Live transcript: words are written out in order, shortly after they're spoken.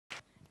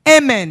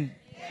Amen.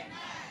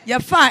 Ya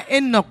fa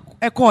Enoch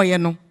ekoye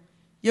no.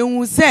 Ye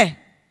hu se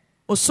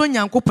oso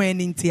Nyankopon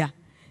ani ntia.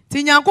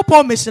 Ti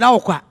Nyankopon mehira wo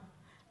kwa.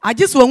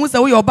 Agye so hu se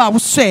wo ye oba wo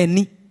so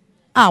ani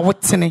a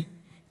wotene.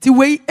 Ti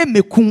wei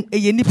emekun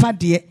eye nipa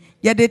de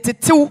ye de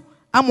tetew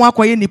amo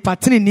akoye nipa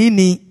tene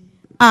ni.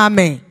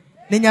 Amen.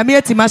 Ne nyame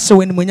atima hye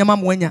wani mo nyama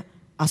mo anya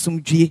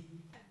asomdwie.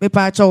 Me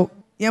pa cho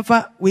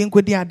yemfa we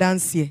nkodi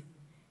adanse.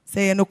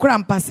 Se ye no kura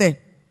mpa se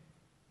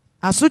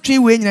asotwe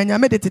we nyina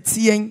nyame de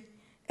tete yen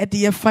e de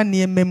ye fa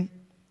ne emem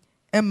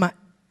ema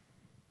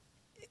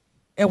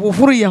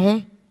ewohoro ye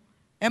ho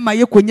ema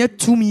ye konya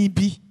tumi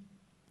bi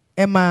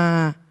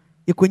ema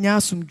ye konya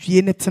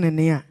asomdwie ne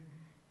tenene a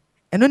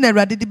eno na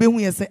Awurade de behu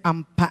ye se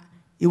ampa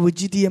e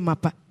wogidie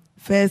mapa.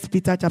 1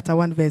 Peter chapter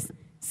 1 verse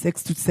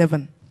 6 to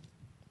 7.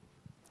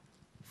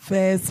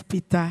 1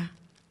 Peter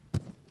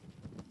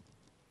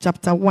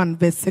chapter 1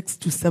 verse 6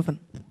 to 7.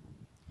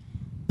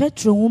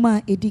 Petro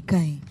Uma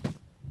edikai.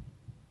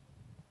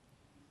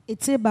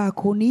 Ete ba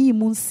ko ni yi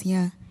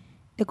munsia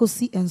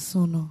ekosi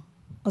enso no.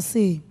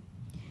 Ose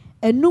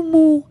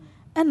enumu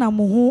ena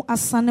mo ho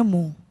asane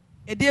mo.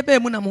 Ede be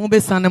mu na mo ho be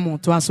sane mo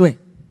to aso e.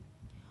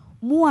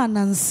 Mu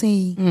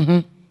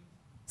anansen.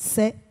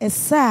 Se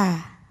esa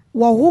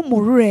wo ho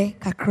morure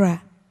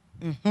kakra.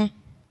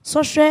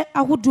 So hwe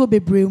ahodo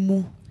bebre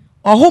mu.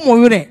 Oho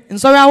morure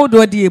nso we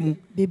ahodo de emu.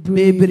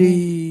 Bebre.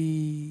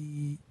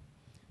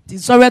 Ti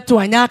so we to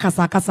anya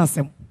akasa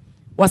sem.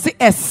 Wo se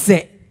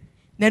ese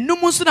na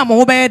numu so na mo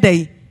ho be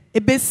yedai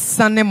ebe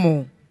sane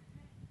mo.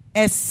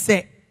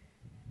 Ese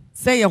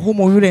se ye ho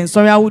morure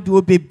nso we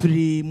ahodo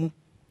bebre mu.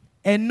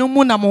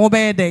 Enumu na mo ho be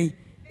yedai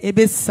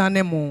ebe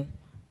sane mo.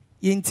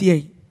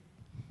 Yentie.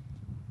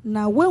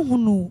 Na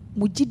wehunu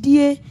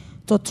mugidie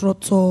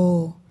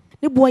totroto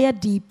ne boya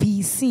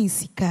DP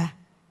sika.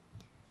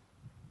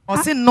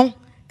 Osi no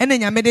ene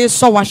nyame de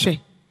so wahwe.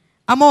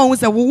 Ama won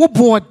se wo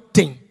bo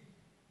den.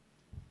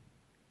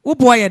 Wo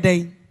bo ye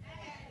den.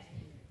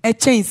 E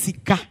chen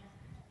sika.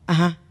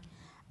 Aha.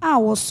 A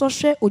wo so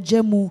hwe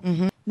ojamu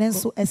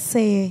nenso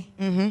eseye.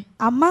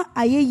 Ama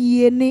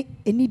ayeyie ne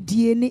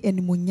enidie ne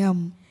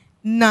enimonyam.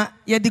 Na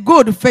ye the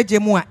gold feje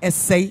mu a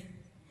eseye.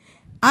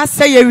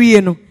 Aseye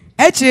wie no.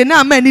 Echire na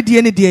ama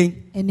enidie ne die.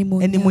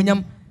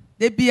 Enimonyam.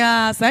 De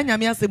bia sa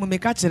nyame asemu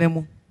meka kire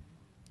mu.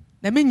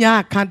 Na menya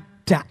aka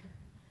da.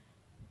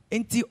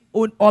 Enti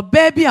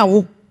oba bi a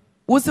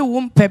wo se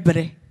wo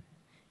mpebre.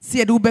 Si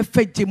ye de wo be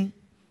fagem.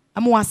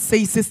 Ama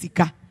wasei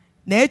sesika.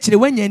 Na echire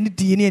wanya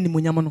enidie ne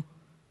enimonyam no.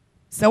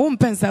 Se wo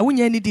mpensa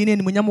wonya enidie ne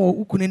enimonyam wo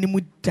ukunu ni mu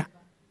da.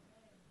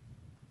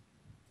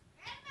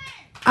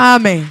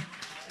 Amen.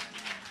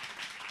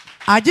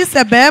 Aji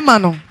se be ma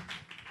no.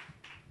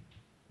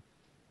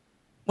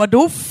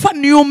 Wado fa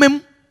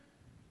niomem.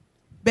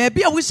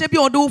 Baby a wo hye bi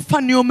odo fa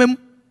niomem.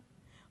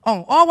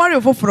 O ware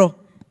foforo.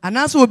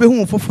 Anaso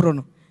obehu foforo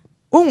no.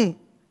 Ohun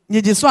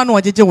nyeje so ana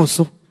ojeje wo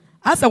so.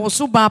 Asa wo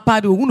so ba pa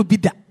de ohunu bi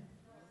da.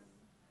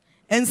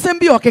 Ensem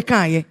bi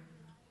okeka aye.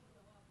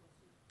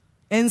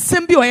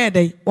 Ensem bi oye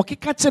dai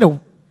okeka kire wo.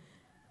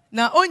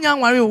 Na onya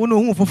nware wo no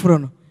ohun foforo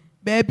no.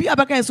 Baby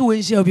abaka so wo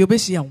nhia obi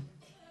obehia wo.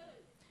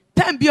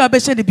 Time bi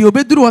obehia de bi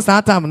obeduru wo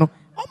sa time no.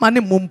 O ma ne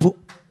mompo.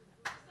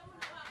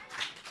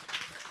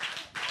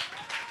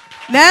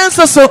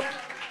 Nanso so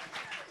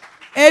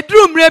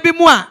eduru mre bi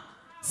mu a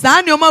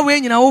saa ne oma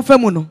we nyina wo fa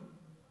mu no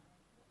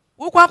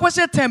wo kwa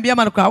kwose tem bia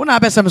ma no kwa wo na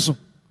abesem so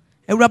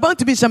ewuraba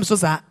ntimi hyem so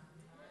saa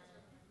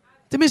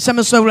timi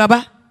hyem so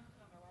ewuraba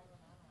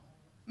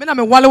me na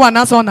me wale wa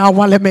na so na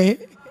wale me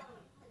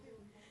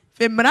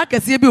fe mra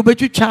kase bi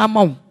obetwitwa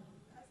ama wo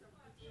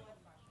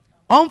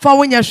onfa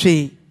wo nya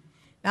hwe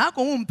na akọ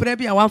hu mpre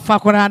bi a wafa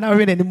kora na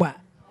hwe n'anim a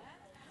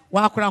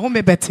wa akora ho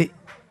me bete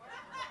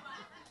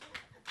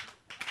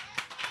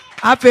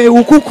afe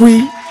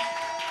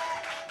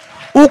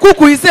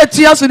ukukui se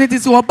tia so niti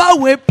si oba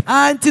we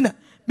pantina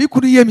mi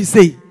kuru ye mi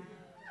sei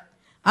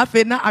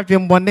afe na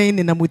adwembone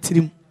ni na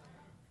motirim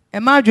e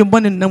ma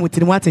adwembone ni na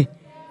motirim wate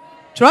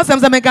tro sam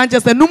sam kan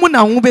chese numu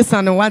na hu be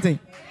sane wate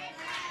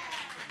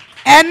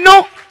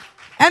eno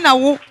na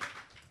wo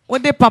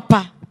de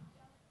papa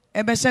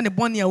e be hye ne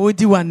bone a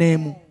wodi wa na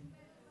mu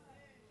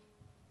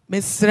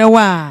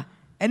mesrewa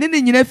ene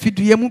ni nyina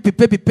fidue mu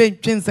pepe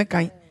ntwense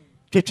kan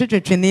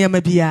twetwetwe ne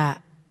yama bia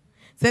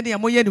said the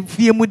amoye no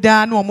fie mu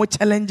da na omo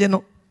challenge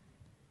no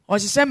o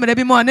hye mere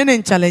bi mo ne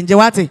ne challenge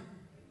wate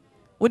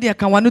wo de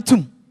aka wano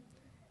tum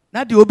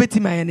na de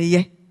obetima ye ne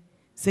ye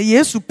se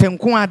Yesu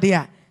penko ade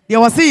a de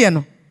wo se ye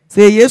no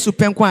se Yesu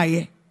penko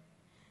aye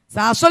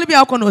sa asole bi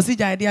akọ na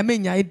osija de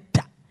amenya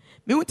ida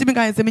me wutimi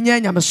kan se menya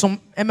nya mesom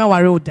e me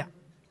ware oda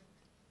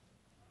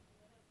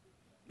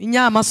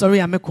nya ama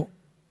sorry ameko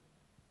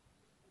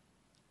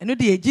eno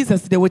de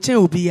Jesus de wo chen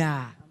obi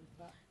a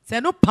se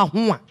no pa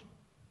ho a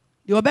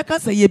de obeka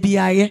se ye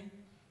biaye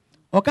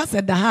oka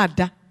se da ha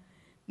da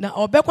na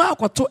obekwa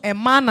akoto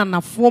ema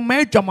nanafo ma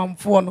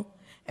adwamamfo no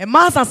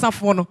ema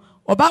asasafo no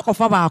oba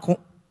akofa baako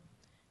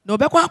na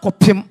obekwa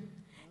akopem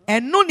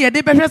eno ne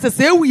de behwe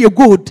se ewu ye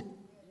gold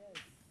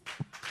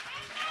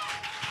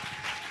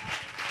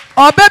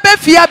obebe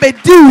fia be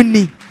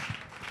diuni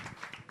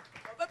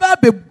ba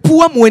be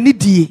bua mo ani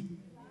die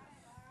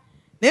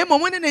na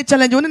mo ne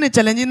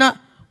challenge na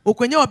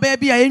okwanya oba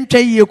bi a entwa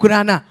yie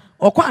kura na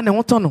okwa ne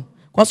hoto no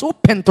cause wo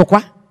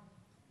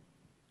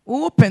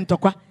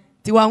pentokwa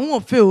ti wa hu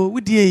ofe o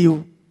wudie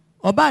yo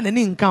oba na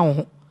ni nka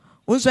ho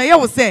wonso ye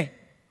wo se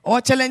o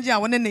challenge a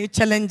wona na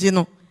challenge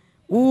no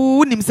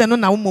wo nim se no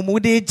na wo mo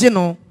de gi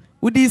no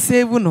wo di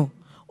save no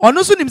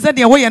ono so nim se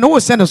de wo ye no wo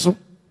hye no so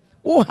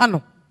wo ha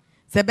no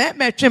se be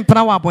me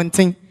twempra wa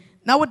abonten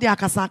na wo de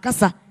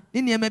akasa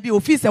ni niam bi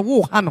ofi se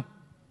wo ha no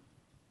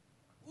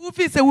wo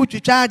fi se wo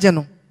twitwa age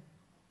no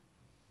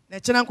na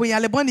kyena nko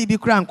yale boni bi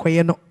kura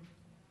nkoye no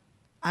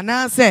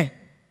ana se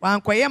wa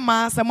nkoye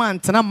ma asem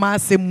antena ma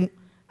asem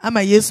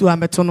ama Yesu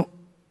ameto no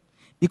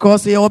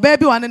because ye oba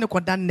bi wane ne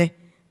koda nne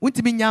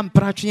wuntimi nya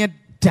mpratwe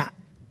da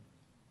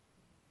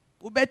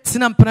wo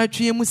betina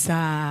mpratwe mu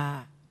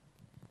saa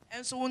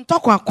enso wo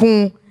ntokwa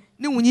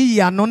ni wunyi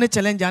yi ano ne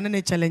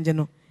challenge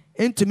no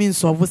entumi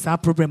nsolve sa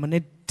problem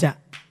ne da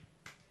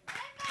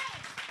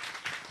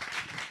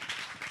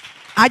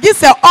aji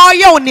se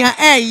oye oni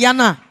a ya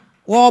na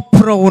wo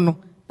pro no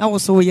na wo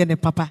so ye ne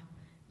papa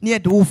ne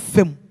de wo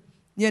fam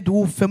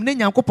ne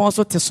Nyankopon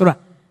so te soro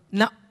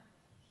na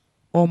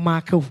o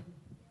maako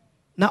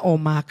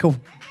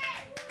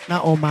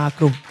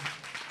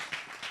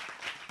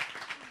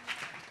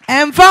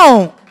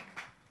emfa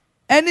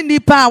any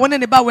nipa wona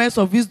ne ba words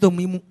of wisdom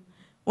mu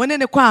wona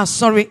ne kwa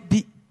sorry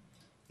bi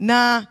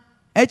na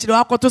echire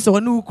akoto se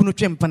wona ukunu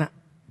twempana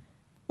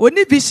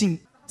oni vision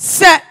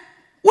se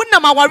wona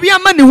mawari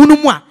ama ne hunu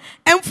mu a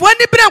emfo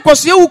ani bere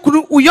nkoso ye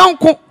ukunu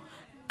uyonko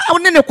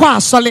wona ne kwa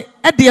asole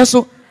ede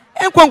so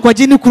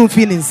enkwankwaji ne kunu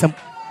fi ne nsam.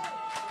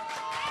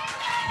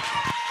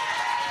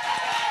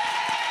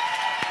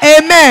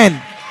 Amen.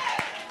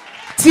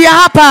 Tia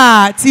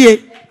hapa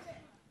tie.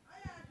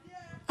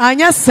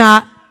 Anya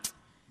sa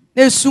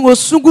na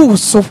sungu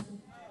so.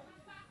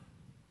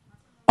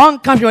 On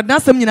kahwe na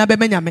sam nyina be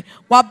menyame.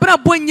 Wa bra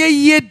bonye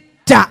ye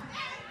da.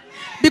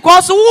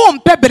 Because wo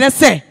mpe bere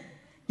se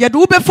ye de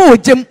wo be fa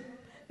ogem.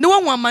 Ne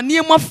wo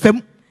amane mu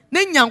afam.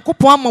 Ne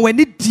Nyankopon ama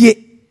wani die.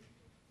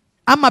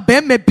 Ama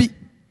be ma bi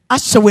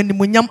ahye wani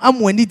munyam ama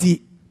wani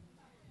die.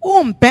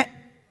 Wo mpe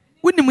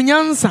woni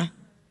munyansa.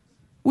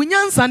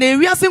 Unyansa na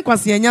ewiase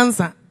nkwase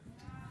nyansa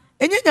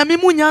enye nyame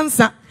mu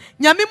nyansa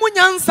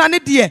ne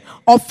de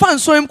ofa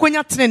nso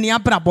emkonya trene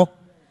abrabo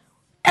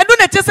edo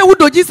na chese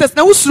wudo Jesus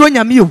na wusuro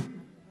nyame o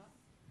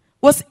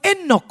was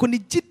Enoch ni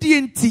gidie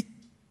enti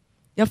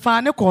ye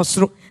fa ne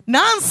kosoro na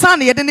ansa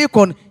na ye de ne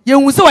kon ye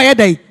hu se wa ye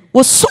dai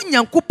wo so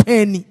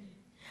Nyankopon ni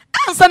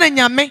ansa na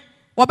nyame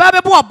wo ba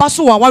bebo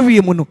abaso wa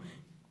wawie mu no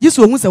Jesus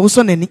wo hu se wo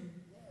so nani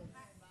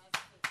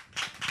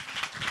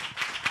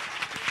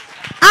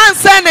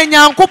ansa na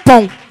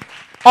Nyankopon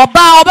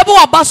oba obebe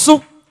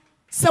obaso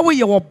se wo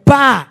ye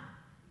oba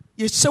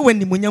ye hyewe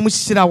ni munyam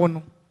hyira wo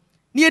no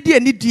ne ye de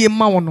ani die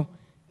ma wo no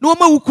na o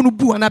ma wukunu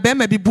bu na be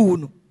ma bi bu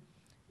no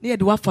ne ye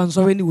de wa fa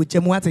nso ni wo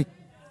gyemu ate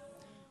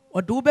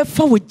o de wo be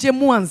fa wo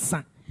gyemu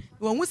ansa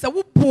wo hu se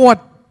wo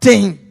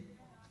boden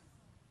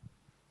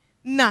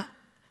na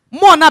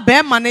mo na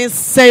be ma ne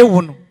sei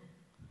wo no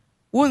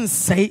wo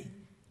nsei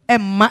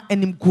emma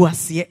anim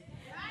guase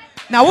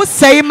na wo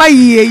sei ma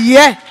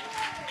yeye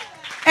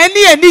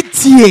eni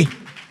tie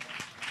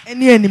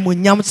eni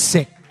munyam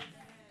se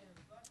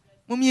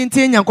mumye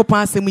ntie Nyankopon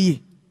asem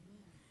yi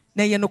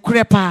na ye no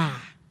kure pa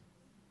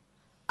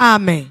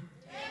amen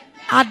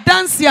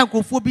adanse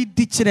ankofo bi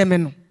di kire me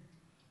no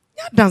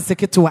ya danse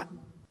ketwa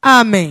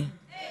amen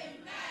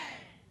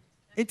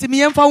enti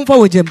yemfa womfa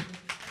wogem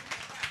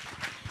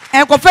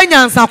enkofa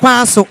nyansa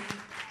kwa so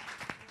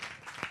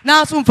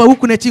na so mfa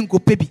wuku na chi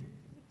nkope bi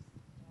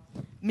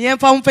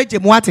yemfa womfa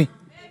gemu ate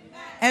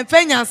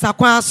enfa nyansa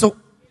kwa so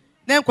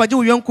na nkwaje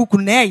wo yonku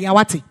na ya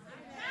wate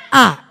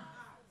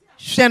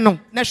hwe no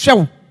na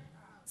hwewo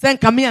se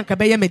nkame anka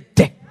be ye me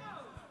de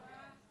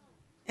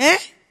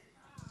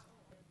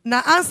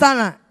na ansa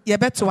na ye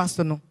beto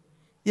waso no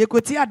ye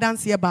koti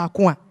adanse ye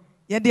baako a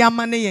ye de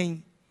amane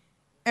yen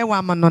ewa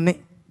amanone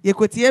ye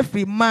koti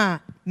efri ma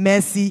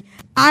mercy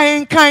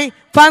ayenkan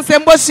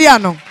fansem bosia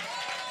no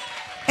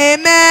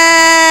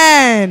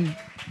amen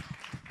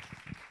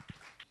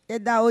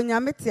eda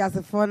onyame ti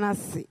asefo na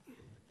se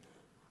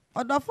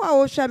odofo a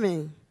wo hwe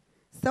me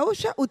se wo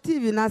hwe o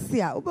TV na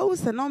se a wo be hu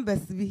se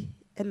numbers bi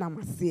na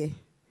mase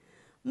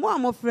mo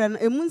amofre no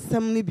emu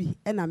nsam ne bi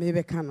na me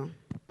be ka no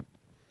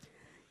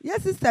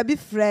yes sister bi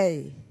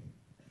frey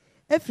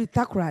efri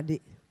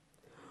takrade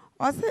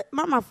o se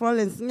mama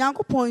Florence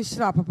Nyankopon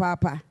hira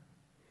papa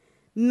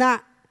na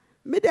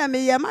me de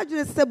me ye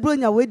madwene se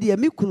bronya we de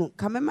me kunu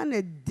ka me ma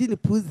na di ne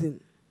prison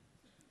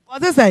o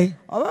se say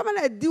o ba ma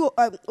na di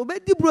o be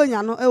di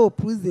bronya no e o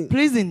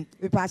prison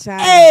me pa cha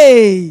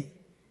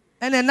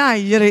ene na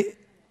yere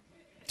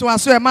to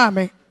aso e ma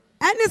me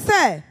ene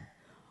se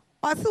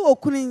o se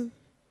okunin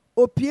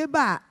opie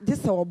ba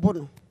gese obo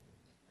no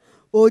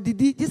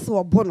odidi gese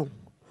obo no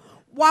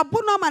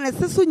wabo no ma na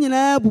seso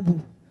nyina bubu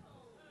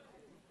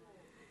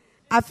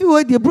afi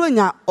wo di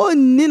bronya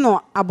onni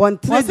no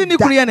abontere o se ni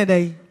kuru ye ne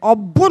dai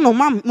obo no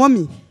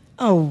mami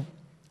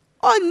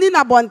onni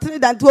na bontere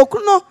da nti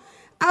okunu no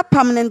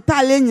apam ne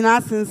ntale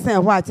nyina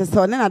sensen ho a kyese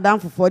one na dan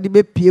fofo de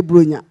be pie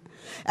bronya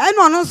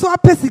eno no so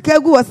apesika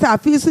gu wo se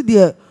afi so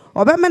de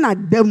obeme na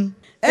dam.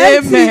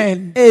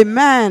 Amen.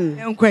 Amen.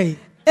 Enkwe.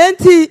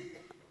 Enti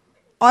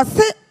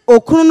ose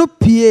okunu no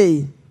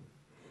pie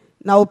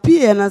na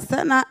opie na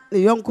se na ne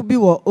yonko bi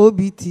wo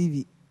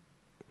OBTV.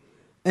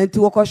 Enti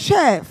woko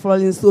share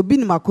Florence obi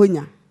ni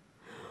makonya.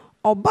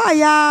 Oba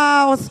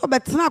ya oso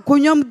betena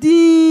akonyam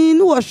din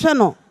no wo hwe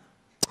no.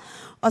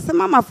 Ose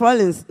Mama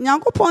Florence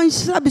Nyankopon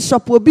hira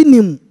Bishop obi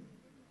nim.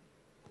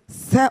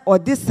 Se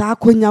ode sa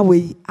akonya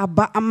we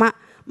aba ama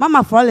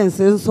Mama Florence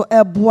nso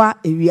eboa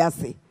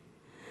ewiase.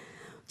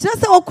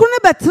 Just okunu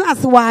betena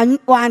ase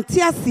wa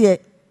ante ase.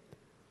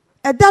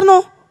 Eda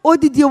no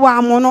odidi wa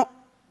amono.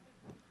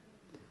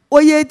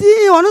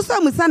 Oyedi onu so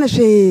amusa ne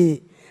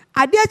hwe.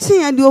 Ade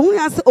achi ande ohun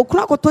ya se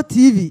okunu akoto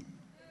TV.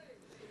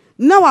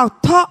 Na wa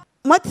to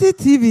mati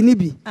TV ni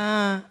bi.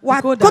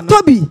 Wa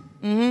koto bi.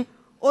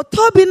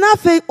 Otobi na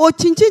fe o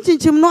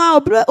chinchinchim no a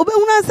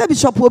obehunu ansa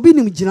Bishop obi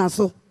nim gina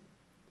so.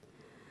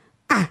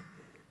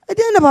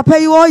 Ade na papa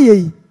yi wo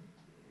ye.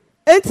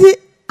 Enti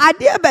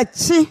ade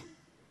abechi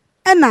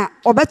e na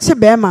obechi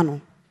be ma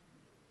no.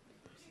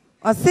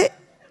 Ose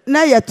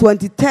na ye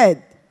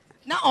 23rd.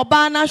 Na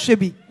oba na hwe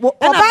bi.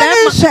 Oba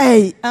na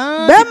hwe.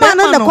 Be ma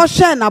no ne ko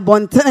hwe na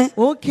bonten.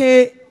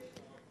 Okay.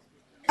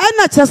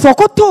 Na cheso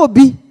koto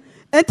obi.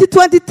 Enti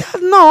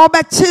 23rd no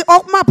obechi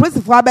ma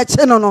principal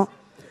abechi no.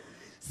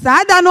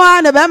 Sada no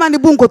a ne be ma ne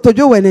bu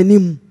nkotojo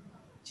wananim.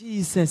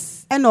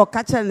 Jesus. E na o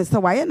ka kire ne se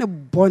wa ye ne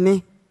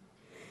bone.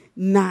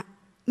 Na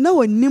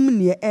wanim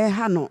ne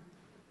ha no.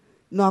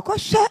 No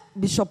akohwe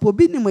Bishop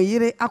obi ni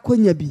moyire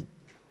akonya bi.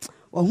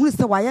 Ohunu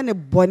se wa ye ne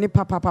bone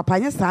papa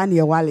nya sa na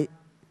ye wale.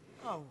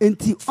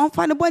 Enti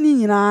onfa ne bone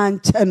nyina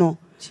nche no.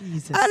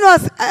 Jesus. Ano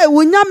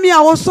wonyame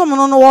a wosom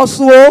no wo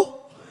so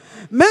o.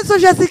 Menso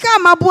Jessica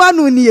maboa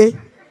no nie.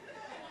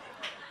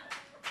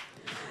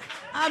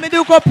 Me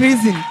do go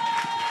prison.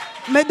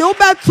 Me do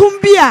ba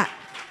tumbia.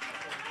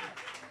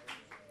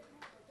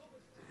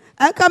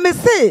 Aka me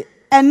say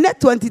enne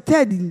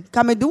 23rd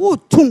ka me de wo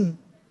tum.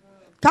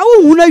 Ka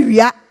wo huna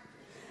wia.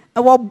 E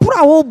wo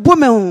bra wo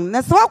bome ho.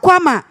 Na se wakwa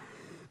ma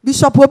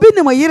Bishop obi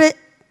ne moyire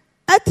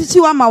atichi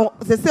wa ma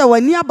se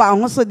wani aba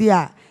ho so de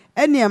a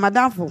ene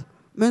madamfo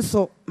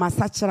menso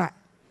masachira.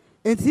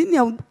 Enti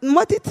ne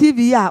moti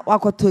TV a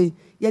wakotoi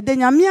ye de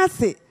nyame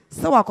ase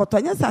se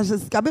wakotonya sa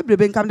sika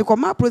bebrebe nkam de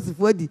koma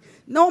prosifo adi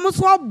na wo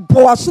so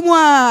abo asomu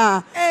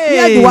a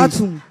ye de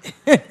watum.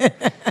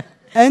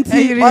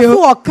 Enti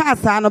oso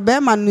okasa no be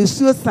ma no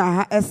suo san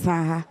ha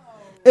esan ha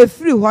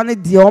efiri ho ne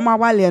de o ma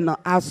wale no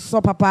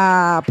aso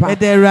papa E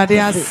de Awurade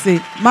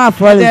ase. Ma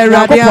Florence E de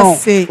Awurade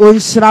ase. o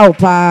nshira wo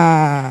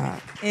pa.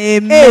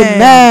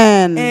 Amen.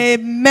 Amen.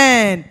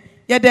 Amen.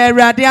 Ye de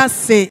Awurade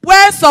ase.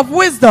 Words of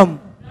wisdom.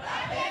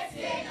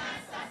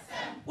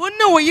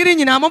 Wonne wo yiri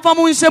nyina momfa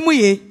mo nhwemu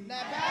ye.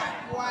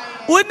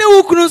 Wonne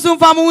wo kunu so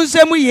mfa mo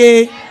nhwemu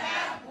ye.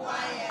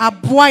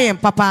 Aboa yen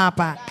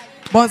papa.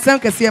 Bonsam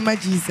kese ma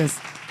Jesus.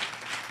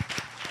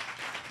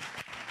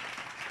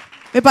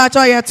 Me pa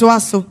cho ye to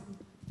aso.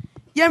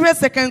 Ye read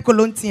 2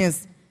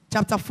 Corinthians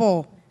chapter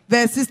 4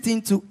 verse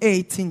 16 to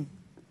 18.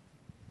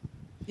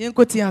 Yen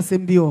ko ti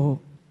asem bi o.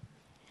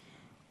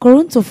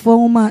 Korintofo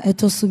homa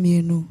etoso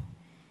mienu.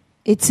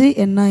 Eti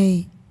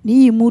enai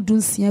ni yimu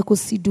dunsia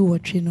kosi du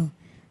wotwe no.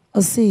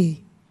 Ose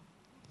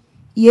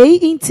yei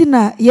inti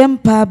na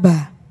yempa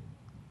ba.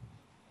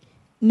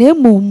 Na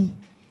emom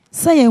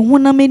sa ye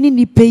hunam ni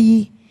nipa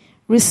yi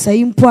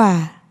resai mpo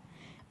a.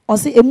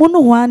 Ose emu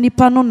no ho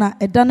anipa no na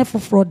edane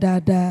foforo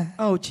dada.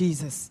 Oh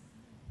Jesus.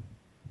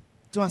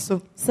 To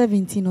aso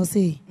 17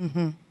 ose.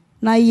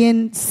 Na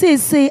yen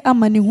sese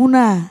amani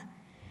huna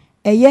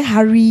eye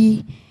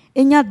hari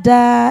enya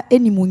da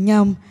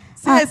enimunyam.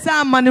 Say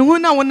amani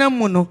huna wonam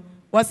mu no.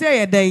 Wo se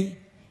ye dai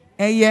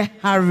eye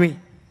hari.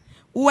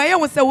 Wo ye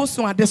wo se wo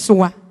so ade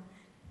soa.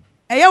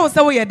 Eye wo se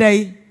wo ye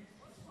dai.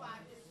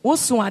 Wo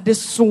so ade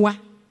soa.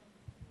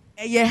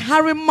 Eye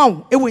hari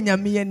maw e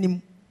wonyame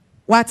anim.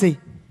 Wate?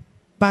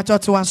 Ba cho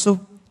to aso.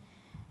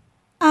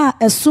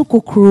 Esu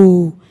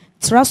kokro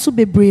traso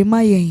bebre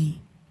ma yen.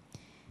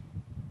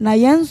 Na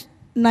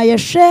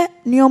yehwe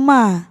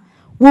nioma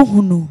wo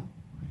hunu.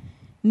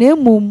 Na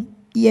emom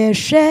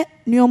yehwe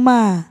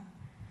nioma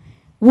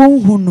wo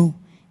hunu.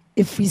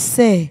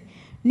 Efrise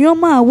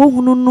nioma wo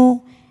hunu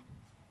no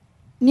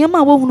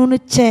nioma wo hunu no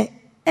che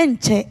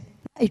enche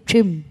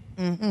etwem.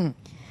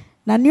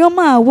 Na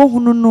nioma wo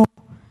hunu no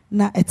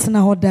na etena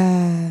hoda.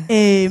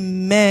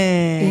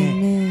 Amen.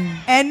 Amen.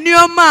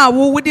 Enioma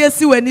wo wode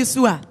asi wani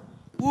so a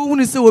wo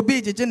hunu se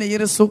obi jeje ne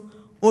yere so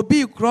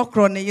obi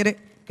krokro ne yere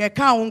ke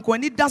ka wo nko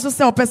ni da so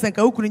se o person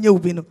ka wukuru nye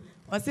obi no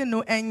o se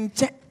no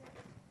enche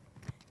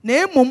na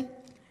emom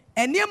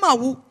enioma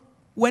wo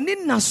wani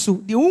naso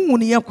de wo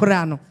hunu ye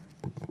kora no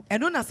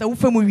eno na se wo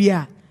fam wi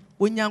a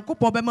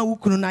onyankopon be ma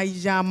wukuru na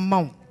ya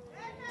maw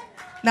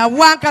na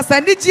wo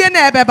ankasa ni gie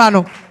na ebeba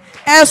no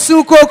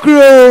esu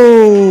kokro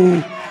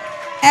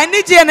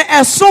eni gie na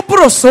esu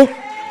broso.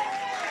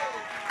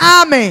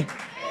 Amen.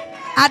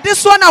 ade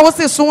so na wo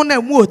se so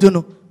na mu odo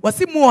no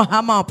wasi mu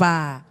ohama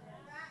pa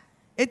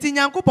eti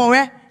Nyankopon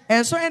we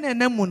enso ene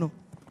namu no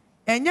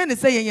enye ne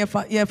se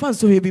yefa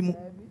nso hebi mu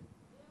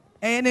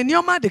ene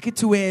nioma de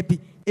kitiwe bi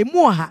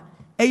emu oha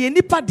eye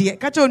nipa de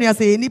ka che onu ya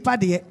se eye nipa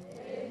de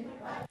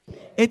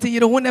eti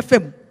yire ho na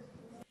fam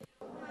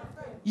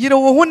yire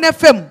ho na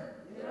fam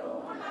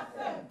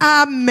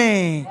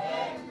amen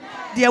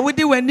de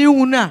wodi wani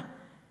hu na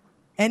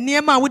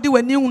eniema wodi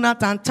wani hu na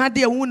tantan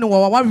de hu ne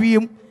wo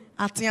wawiem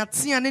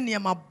ateatea ne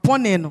niema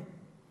bone no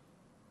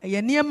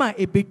eye niema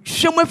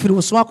ebetwem afiri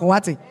wo so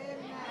akowate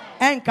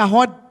enka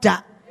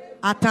hoda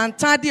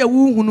atantan de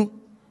wu hu no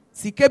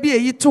sika bi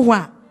eyi to ho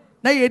a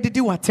na ye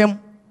didi watem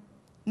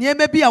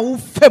niema bi a wo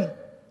fam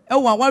e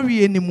wo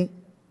awawie ni mu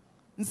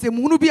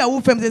nsemu bi a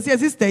wo fam se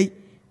sister yi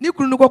ni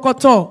kunu no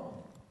kokoto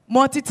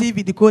multi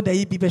tv decoder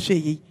yi bi be hwe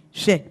yi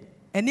hwe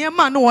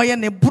eniema no wo ye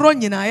ne bro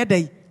nyina ye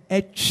dai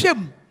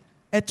etwem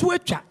etu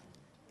atwa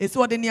esi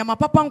wo de niema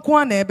papa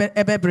nko na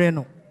ebebre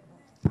no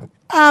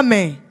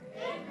amen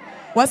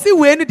wasi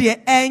we no de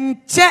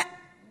enche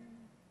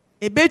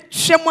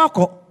ebetwem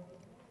akọ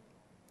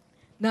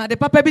na de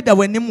papa bi da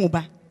wanim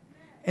ba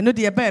eno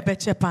de ebe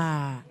che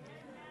pa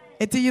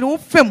eti yire wo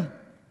fam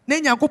na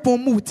Nyankopon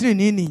mu wutiri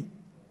ni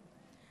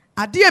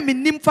ade a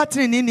menim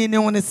fatiri ni ne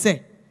won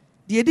se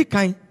de edi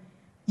kan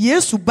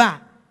Yesu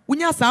ba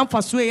unya sa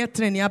amfa so ye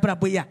tire ni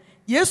abrabo ya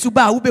Yesu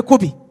ba wo be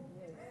kobi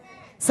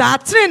sa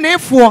tire ne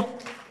fo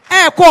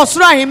ko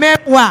soro ahime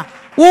wa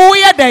wo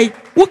ye dai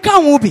wo ka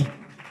wo bi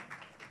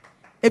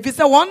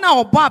efise won na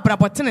obo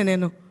abrabo tire ne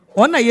no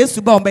won na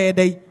Yesu ba ombe ye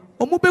dai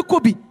omu be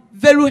kobi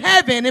very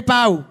heaven ne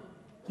pa o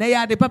na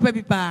ya de papa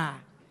bi pa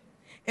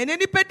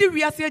eneni pedi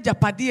wiase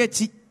ajapade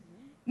achi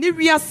ni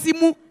wiase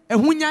mu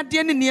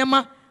ehunyade ne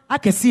niema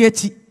akese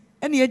achi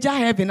ene ye ja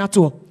heaven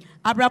ato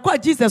abrakwa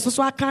Jesus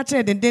so aka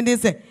kire dendenden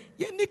se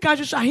ye ni ka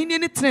hwehwe ahene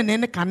ne tene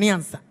ne kane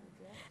ansa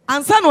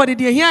na ode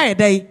de hia ye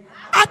dai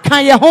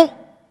aka ye ho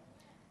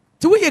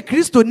ti wo ye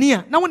Kristoni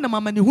a na wona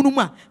mama ne hunu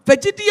mu a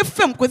fagidi ye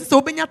fam kwesi se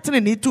obenya tene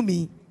ne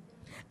tumi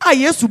a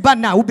Yesu ba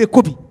na wo be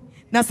kobi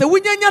na se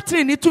wunyanya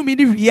tene ne tumi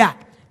ni wi a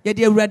ye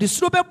de awurade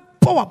suro be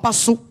po waba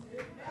so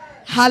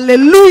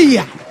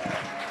hallelujah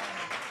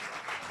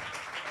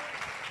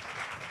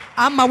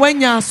ama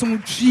wanya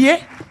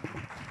asomdwie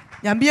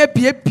nyambie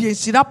pie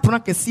shira pona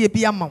kese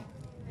bi ama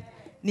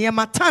ne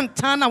ma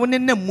tantan na wone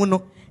nam mu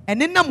no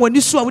ene nam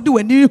wani so a wode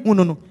wani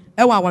hunu no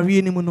e wa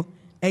awawe ni mu no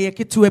eye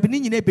ketewa bi ni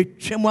nyina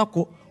betwam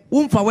akọ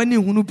womfa wani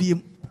hunu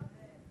biem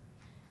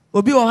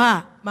obi o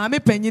ha maame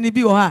panyini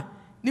bi o ha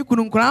ni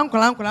kunu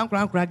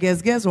nkura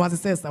ges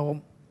was says awom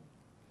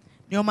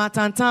ne o ma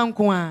tantan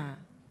ko a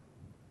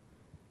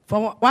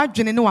for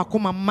wadwene ne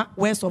wakoma ma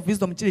words of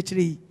wisdom chire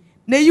yi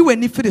na yi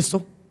wani firi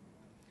so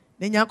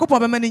ne Nyankopon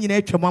be ma ne nyina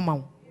atwam ama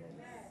wo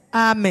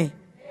amen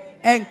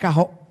enka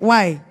ho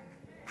why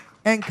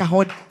enka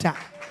ho da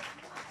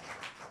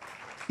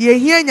ye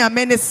hia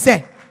nyame ne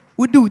se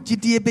wudi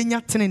ugidie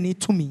benya tene ne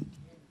tumi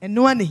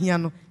eno ane hia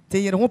no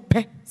te yere ho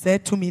pe se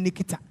tumi ne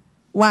kita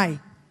why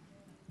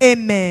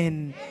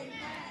amen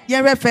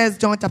yeah, 1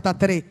 John chapter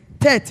 3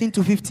 13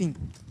 to 15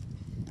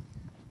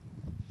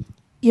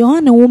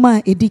 Yohana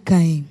woma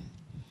edikan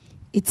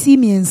eti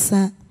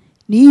miensa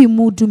ni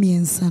yimu du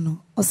miensa no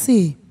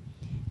ose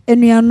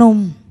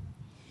enuanom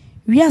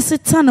wiase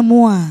tane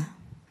mo a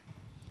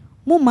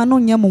mo ma no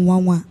nya mo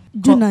wanwa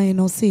dunan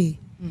no se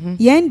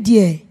yen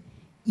de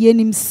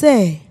yenim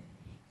se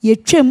ye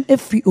twem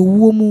efri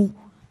owuo mu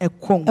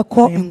ekọ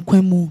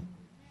nkwan mu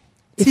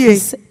tie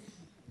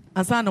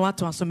asa na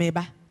wato aso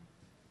meba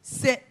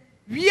se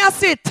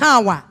wiase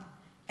tanwa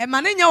e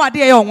ma ne nya wade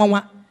ye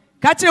onwanwa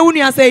ka kire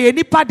wunu asa ye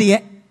nipa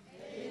de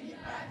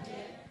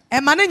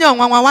e ma ne nya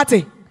onwanwa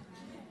wate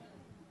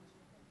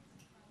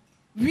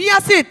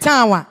wiase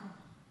tanwa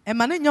e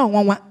ma ne nya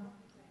onwanwa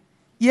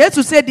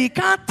Yesu said di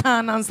ka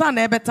tan ansa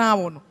na ebeta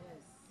wo no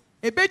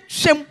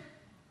ebetwem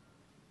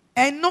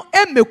eno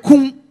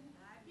emekum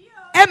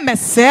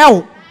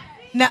emesel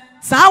na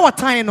saa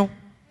wotan no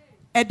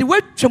e de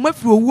watwem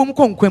afiri owuom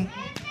konkwam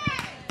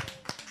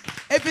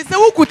efise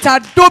wukuta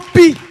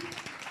dobi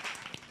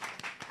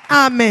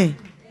amen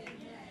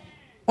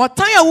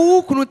otan ya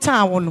wukunu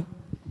tan wo no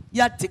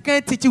ya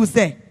tikan tichi wo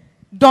se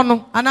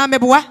dono ana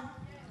meboa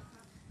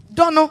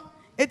dono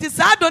eti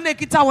saa dono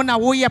ekita wo na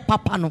wo ye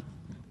papa no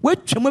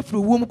watwem afiri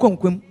owuom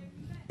konkwam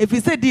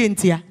efise die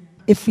ntia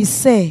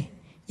efise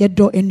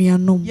yedo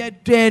enuanom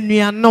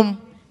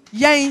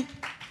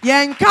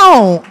yen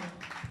ka o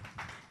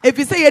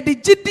efise ye de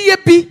gidie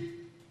bi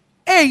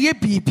eye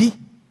bibi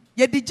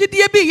ye de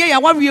gidie bi ye ya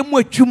wawe mu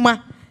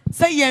atwuma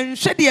se yen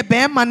hwe de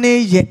be ma na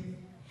ye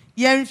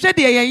yen hwe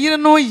de ye yire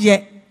no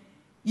ye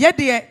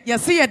de ye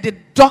se ye de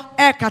do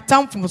e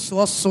katamfo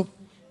so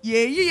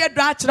ye yi ye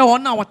do a kire ho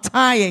na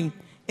wotan yen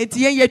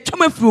enti yen ye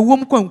twama afiri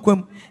owuom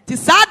kwankwam ti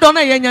saa do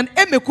na yen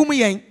emekum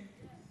yen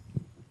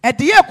e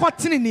de ye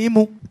kwotene ni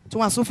mu to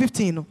waso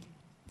 15 no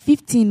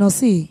 15 no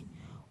say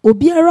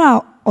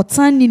obiara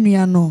otan ni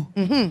nua no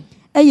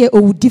eye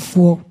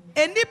owudifo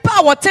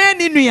enipa wotan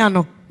ni nua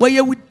no wo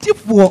ye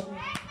wudifo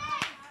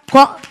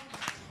ko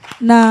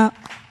na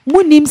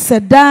munim sɛ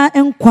daa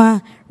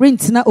nkwa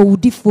rentina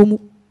owudifoɔ mu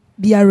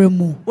biara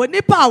mu.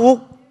 Onipa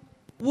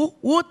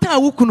wo ta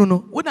wo kunu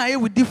no, wo na ye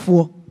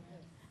wudifoɔ.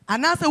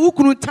 Anase wo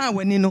kunu ta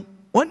wani no,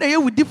 wo na ye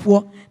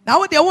wudifoɔ. Na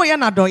wo de wo ye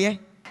na doye.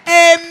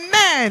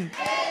 Amen.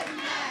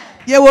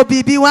 Ye will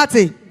be what?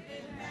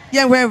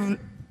 Yeah, we have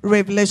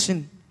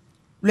Revelation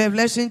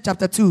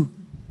chapter 2,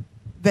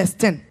 verse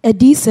 10.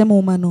 Edi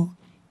semoma no,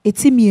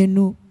 eti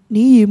mienu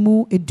ni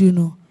yemu edu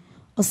no.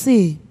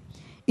 Ose,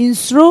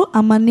 insro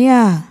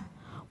amania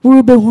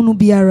wurube hunu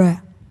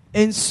biara.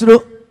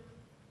 Insro.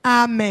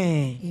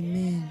 Amen.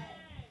 Amen.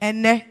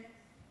 Ene,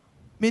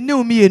 mene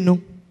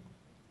umienu.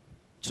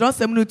 Trust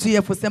them to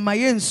ye for some my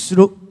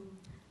insro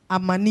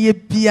amania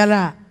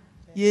biara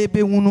ye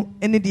be hunu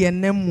ene de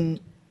enemu.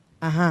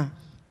 Aha.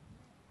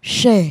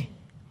 She.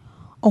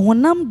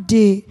 Ohonam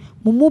de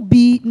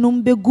mumubi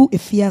numbegu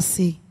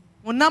efiase.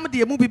 Onam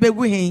de mu bi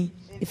begu hen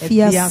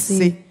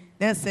efiase.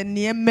 Na se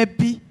niema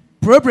bi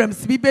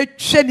programs bi be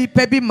twa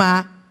nipa bi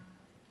ma.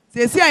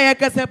 Se si aye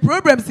ka se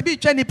programs bi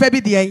twa nipa bi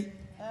de ai.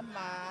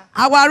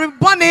 Aware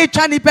bone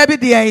twa nipa bi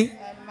de ai.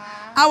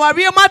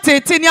 Aware ma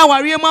tete ni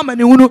aware ma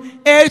mane hunu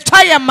e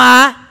twa ye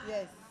ma.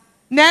 Yes.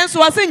 Nanso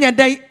wase nya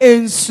dan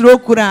ensuro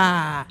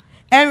kura.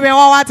 Enwe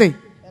wo wate.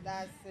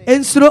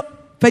 Ensuro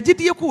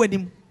fagidie ko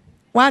wanim.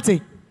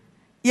 Wate.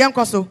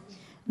 Yenkoso.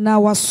 Na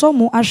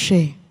wasomu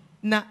ahwe.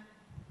 Na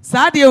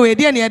saade we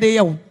de ne de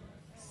ye wo.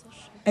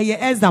 Eye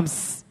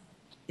exams.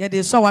 Ye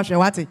de so wahwe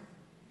wate.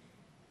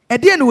 E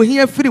de ne wo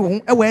hia firi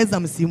wo e wo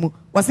exams mu.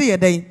 Wase ye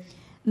dan.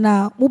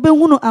 Na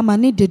mubehunu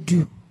amane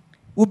dedu.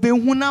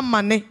 Wobehunu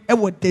amane e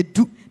wo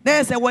dedu.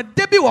 Na se wo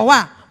de bi wo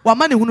wa, wo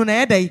amane hunu na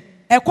ye dan.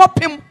 E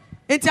kopem.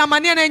 Enti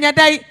amane na nya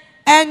dan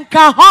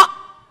enka ho.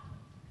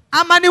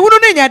 Amane hunu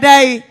na nya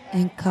dan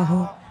enka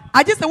ho.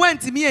 Aje se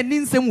wantimi ani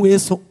nsem we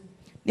so.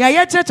 Ne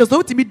aye church so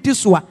wotimi di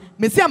so a,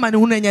 mesi amane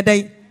hunu nya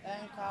dan.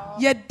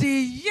 Ye de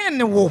ye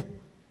ne wo.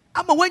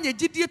 Ama wanya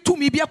gidie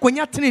tumi bi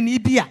akonya tene ne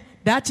bi a,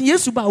 daachi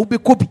Yesu ba wo be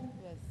kobi.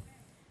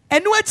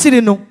 Enu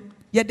akiri no,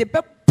 ye de be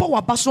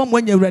power baso mo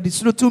anya urade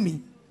suro tumi.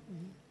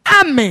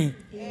 Amen.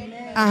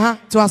 Aha,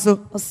 to aso.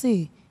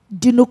 Ose,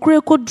 di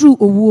nokure kodru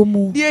owuo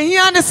mu. De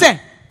hia ne se,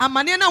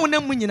 amane na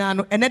wonam mu nyina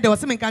no, ene de wo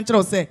se menka nkere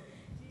wo se.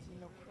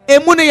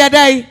 Emu ne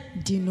yadai.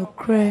 Di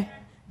nokure.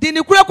 Di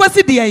ne kura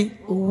kwasi de ai.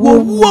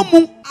 Wo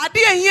mu. Ade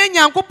ehia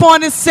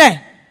Nyankopon ne se,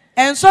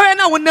 ensore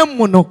na wonam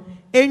mu no,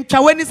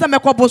 entwa wani se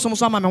mekobo som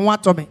so ama me ho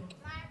atome.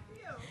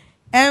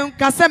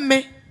 Enka se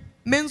me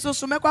nso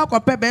so mekọ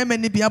akọpẹ be me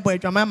ni bia boy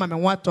adwama ama me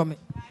ho atome.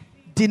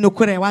 Di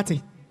nokure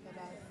wate.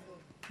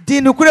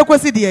 Di nokure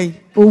kwasi de ai.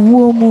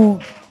 Owuo mu.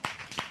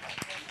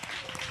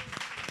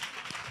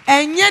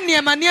 Enye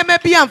niema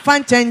bi amfa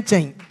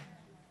nkyɛnkyɛn.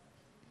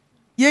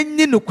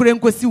 Yenni nokure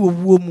nkosi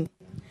wowuo mu.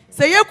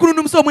 Se ye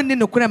kununum so mu ni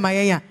nokure ma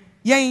yen a,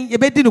 yen ye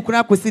bedi nokure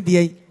akosi de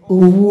ai.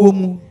 Owuo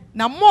mu.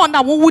 Na mo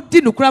na wo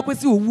wudi nokure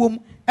akosi wowuo mu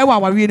e wa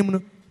awareɛ nim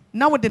no.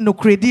 Na wo de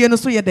nokure die no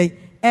so ye dai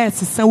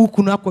sesa wo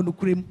kunu akɔ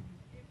nokure mu.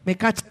 Me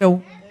ka kyerɛ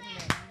wo.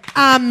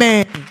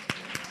 Amen.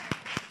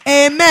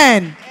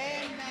 Amen.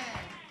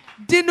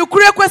 Di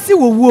nokure kwasi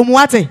wowuo mu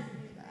ate.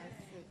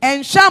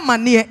 Enhwa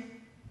amane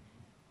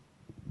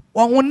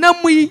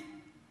wɔhonam yi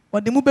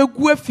wɔde mu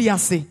begu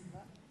afiase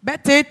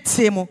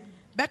betete mo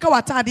beka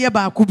watade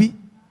ba akubi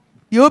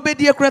ye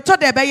obedi ekreto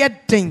de be ye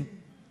den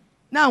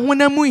na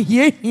honam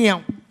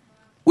hiehia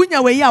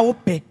unya we ya wo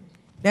pe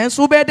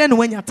nanso be de no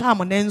wanya tam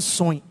na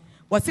nson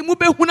wose mu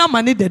behuna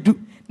mane dadu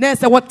na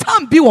se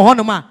wotam bi wo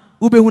honom a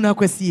wo behuna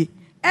kwasie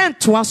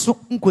entoa so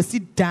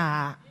nkosi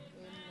daa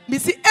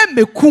misi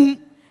emekun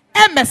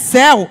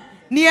emesel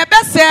ni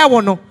ebesel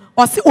wo no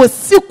ose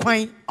osi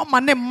kwan o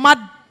mane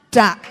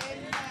mada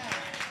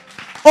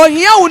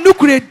ohia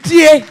unukure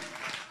die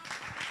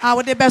a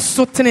wo de be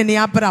so tene ne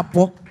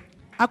abrabo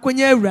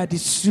akonya awurade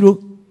suro.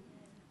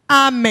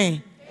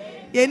 Amen.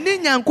 Ye ni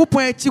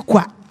Nyankopon achi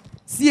kwa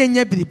si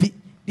enya biribi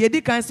de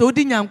di kan se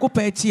odi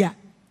Nyankopon achi a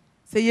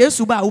se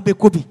Yesu ba wo be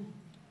kobi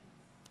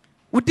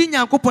odi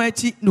Nyankopon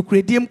achi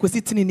nukure diem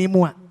kosi tene ne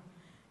mu a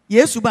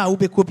Yesu ba wo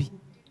be kobi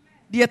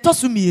de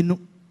etoso mienu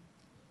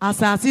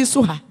asase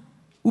so ha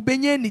wo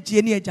benya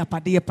nigye ne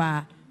agapade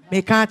pa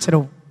me ka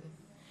akere.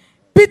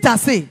 Peter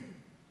say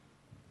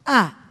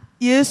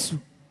Yesu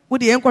wo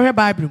de enkohwe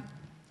Bible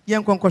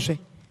yenkonkohwe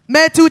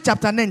Matthew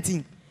chapter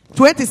 19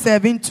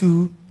 27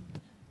 to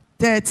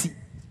 30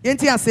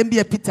 yenti asem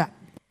bia Peter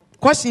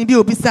question bi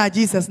obisa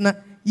Jesus na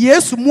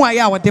Yesu mu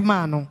aya wo de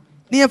ma no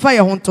ne yemfa ye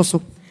ho nto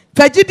so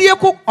fagidie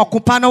ko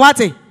okopa no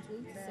wate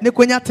ne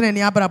konya tene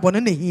ne abrabo no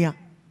na hia.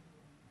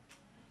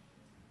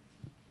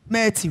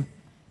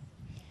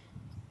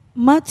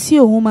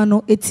 Matthew homa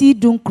no eti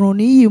dunkron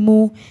ne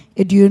yimu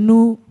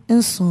eduonu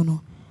nson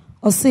no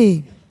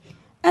ose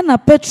ana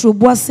Petro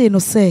boase no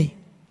se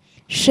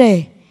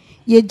hwe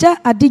yeja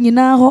ade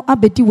nyina ho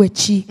abedi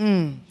wachi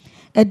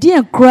ade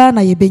enkra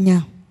na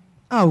yebenya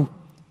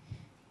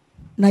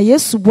na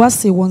Yesu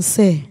boase won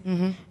se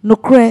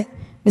nokre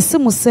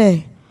mesemo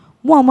se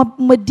mo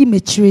amadi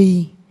machire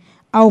yi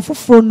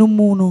awofoforo no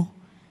mu no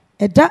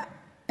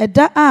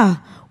eda a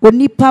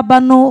onipa ba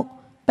no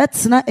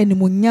betena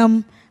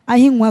animunyam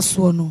ahengua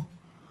so no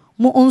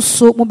mo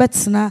onso mo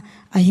betena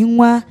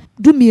ahengua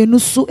dumienu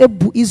so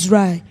ebu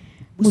Israel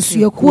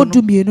musuakuo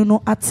dumienu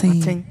no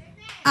aten.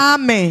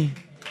 Amen.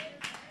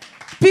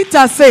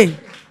 Peter say,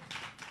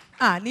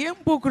 ni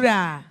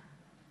empokura.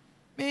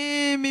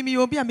 Me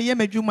obi a me ye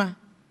madwuma.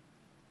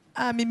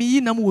 Me yi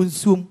nam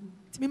wonsuom.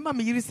 Ti me ma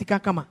me yiri sika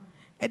kama.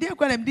 E de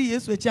akwa nam di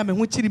Yesu achi a me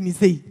ho chiri mi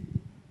sei.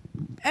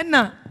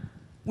 Enna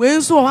we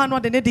nso ho ano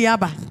de ne de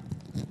aba.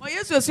 O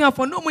Yesu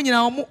asuafo no mu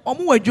nyina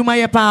omo wadwuma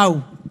ye pa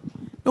o.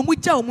 No mu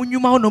cha omo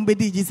nwuma ho no be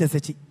di Jesus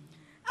achi.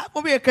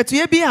 Akobe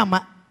katuye bi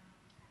ama.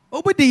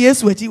 Obu di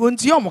Yesu achi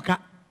onti omoka.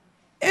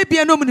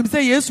 Ebia no mu nim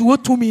say Yesu wo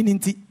tumi ni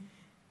nti.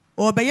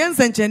 Obeye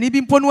nsencheni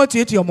bi mpo no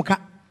atuetu omoka.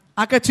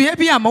 Akatuye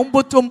bi ama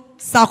mbotom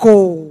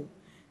sako.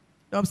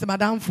 No se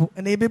madamfo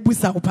na ebebu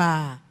sa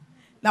pa.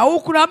 Na wo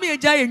kura me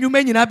agya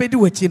yenwuma nyina bedi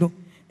wachi no.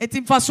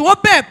 Enti mfaso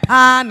obe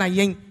pa na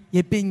yen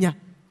ye benya.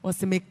 O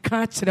se me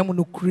ka kire mu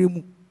no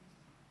kuremu.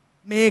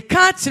 Me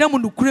ka kire mu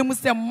no kuremu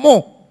se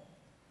mo.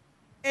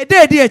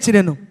 Ede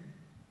akire no.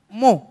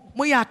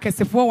 Mo ya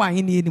akesefo wa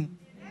ahene enim.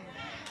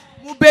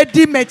 Mu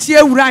bedi mechi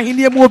ewura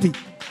ahene emu obi.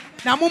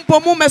 Na mo mpo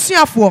mo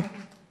mesuafo.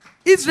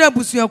 Israel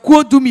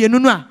busuakuo dumienu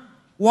no a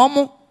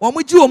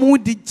wo ji wo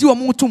di ji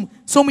wo tum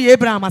so mo ye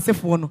Abraham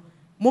asefo no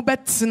mo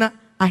betena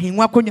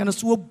ahenwa konya no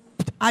so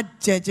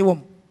ajeje wo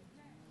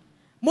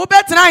mo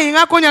betena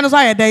ahenwa konya no so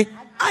ayedai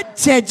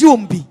ajeje wo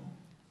bi.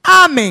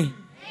 Amen.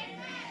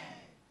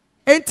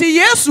 Enti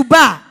Yesu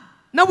ba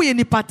na wo ye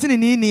ni patene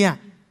ni a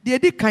de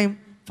edi kan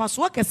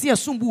faso akese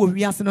asumbu wo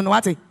wiase no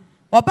wate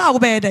oba wo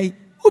be yedai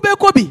wo be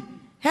ko bi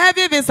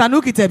heavy visa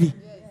no kitabi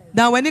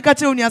na wani ka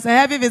kire uniasa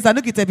heavy visa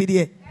no kitabi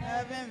de.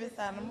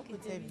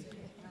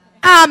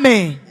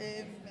 Amen.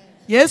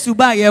 Yesu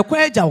ba ye kwa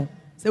agyaw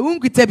se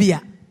wunkwita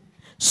bia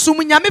sum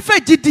nyame fa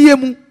gidie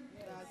mu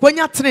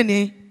konya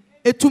trene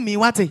etumi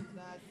wate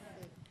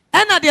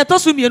ena de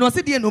tosumi no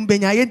se de no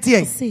mbenya ye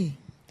ntie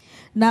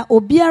na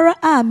obiara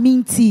a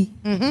minti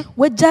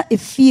waja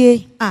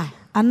efie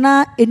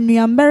ana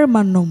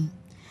enuambermanom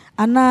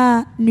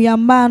ana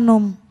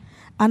nuamanom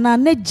ana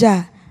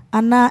neja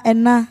ana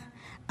ena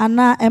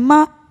ana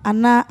ema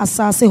ana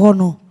asase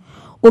hono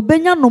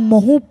obenya no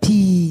moho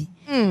pi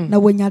na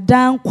wanya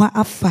dan kwa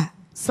afa.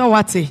 So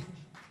wate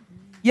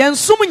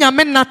yensum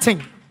nyame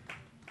nothing.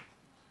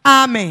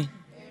 Amen.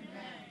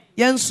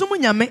 Yensum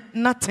nyame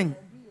nothing.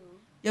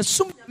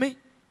 Yensum nyame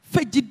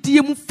fa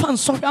gidie mu fa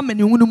nso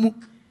amane hunu mu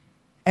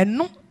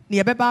eno ne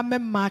yebeba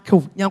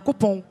memmakew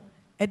Nyankopon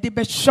e de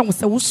be hwe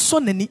se wo so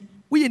nani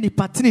wo ye ni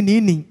patene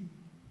ni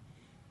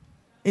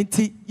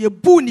enti ye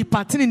bu ni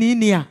patene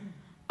ni a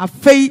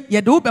afei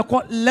ye de wo be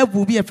ko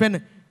level bi e frɛ no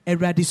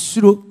Awurade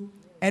suro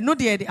eno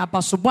de de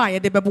abasobo a ye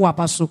de bebo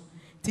abaso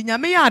ti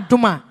nyame ya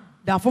adoma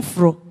da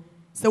foforo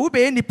se wo be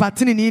ye ni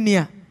patene ni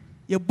a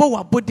ye bo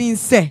wabodin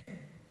se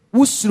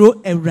wo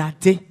suro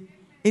Awurade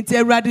enti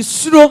Awurade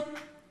suro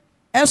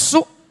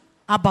eso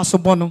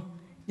abasobo no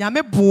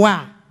nyame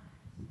boa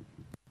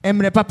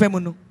emre papa mu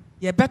no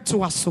ye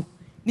beto aso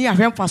ni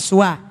ahwemfa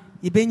so a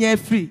ye benya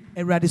afiri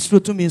Awurade suro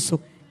tumi so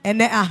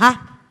ene aha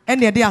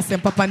ene de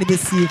asem papa ne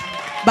besie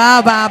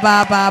ba ba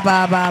ba ba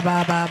ba ba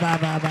ba ba ba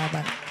ba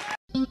ba